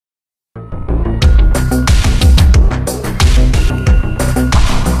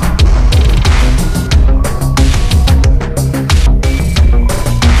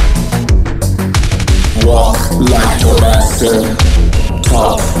master.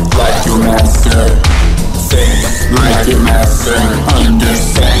 Talk like your master. Think like your master.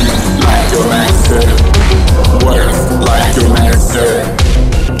 Understand like your master. Work like your master.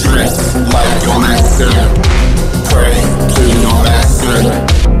 Dress like your master. Pray to your master.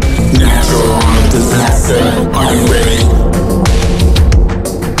 Natural disaster. Are you ready?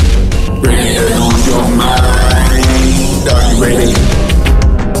 Ready to lose your mind? Are you ready?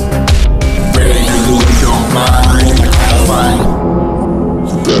 Ready to lose your mind?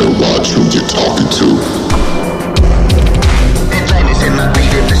 You better watch who you're talking to. Atlantis in my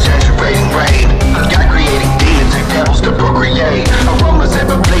beat, the saturating rain. God creating demons and devils to procreate. Aromas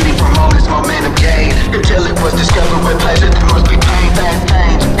ever bleeding from all this momentum gain. Until it was discovered with pleasure, there must be pain. Fast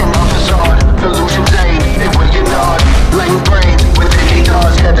pains and no facade. Illusions aim, it will you nod. Lame brains with thinking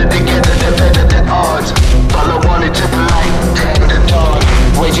thoughts gathered together to better the odds. All I wanted to the light, turn the dawn.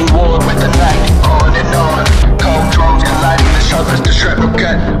 Waging war with the night, on and on. Cold drones colliding, the sharpest the shrapnel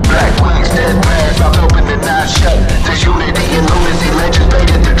cut. Black wings, dead brass, mouth open and eyes shut. There's unity and lunacy, legends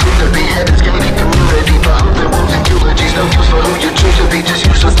baited the truth to be heaven's gated community. For who's been wounds and eulogies, no use for who you choose to be, just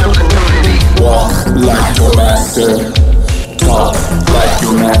useless no nudity. Walk like your master. Talk like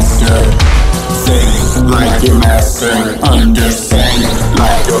your master. Think like your master. Understand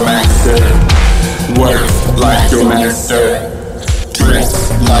like your master. Work like your master. Dress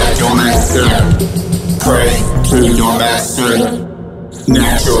like your master. Pray to your master.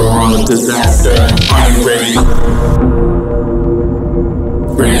 Natural disaster. Are you ready?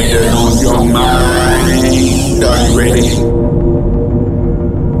 Ready to lose your mind? Are you ready?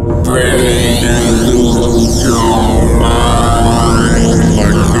 Ready to lose your mind?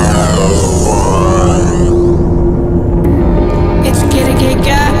 It's get.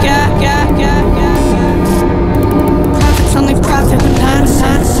 Profits only profit with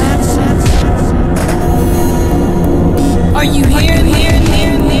nonsense. Are you here?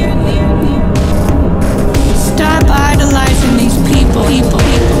 Stop idolizing these people.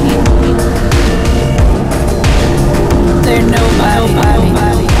 They're nobody.